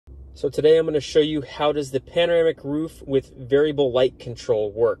So today I'm going to show you how does the panoramic roof with variable light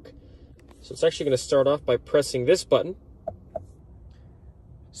control work. So it's actually going to start off by pressing this button.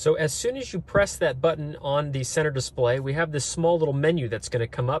 So as soon as you press that button on the center display, we have this small little menu that's going to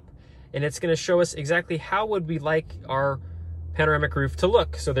come up, and it's going to show us exactly how would we like our panoramic roof to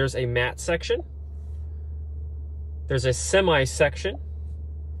look. So there's a matte section, there's a semi section,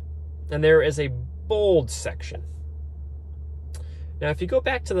 and there is a bold section. Now, if you go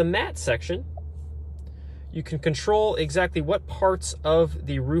back to the matte section, you can control exactly what parts of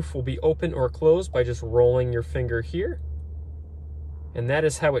the roof will be open or closed by just rolling your finger here. And that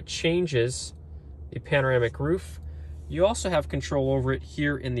is how it changes the panoramic roof. You also have control over it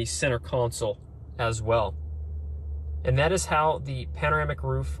here in the center console as well. And that is how the panoramic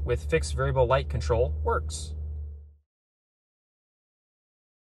roof with fixed variable light control works.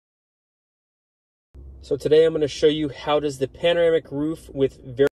 So today I'm going to show you how does the panoramic roof with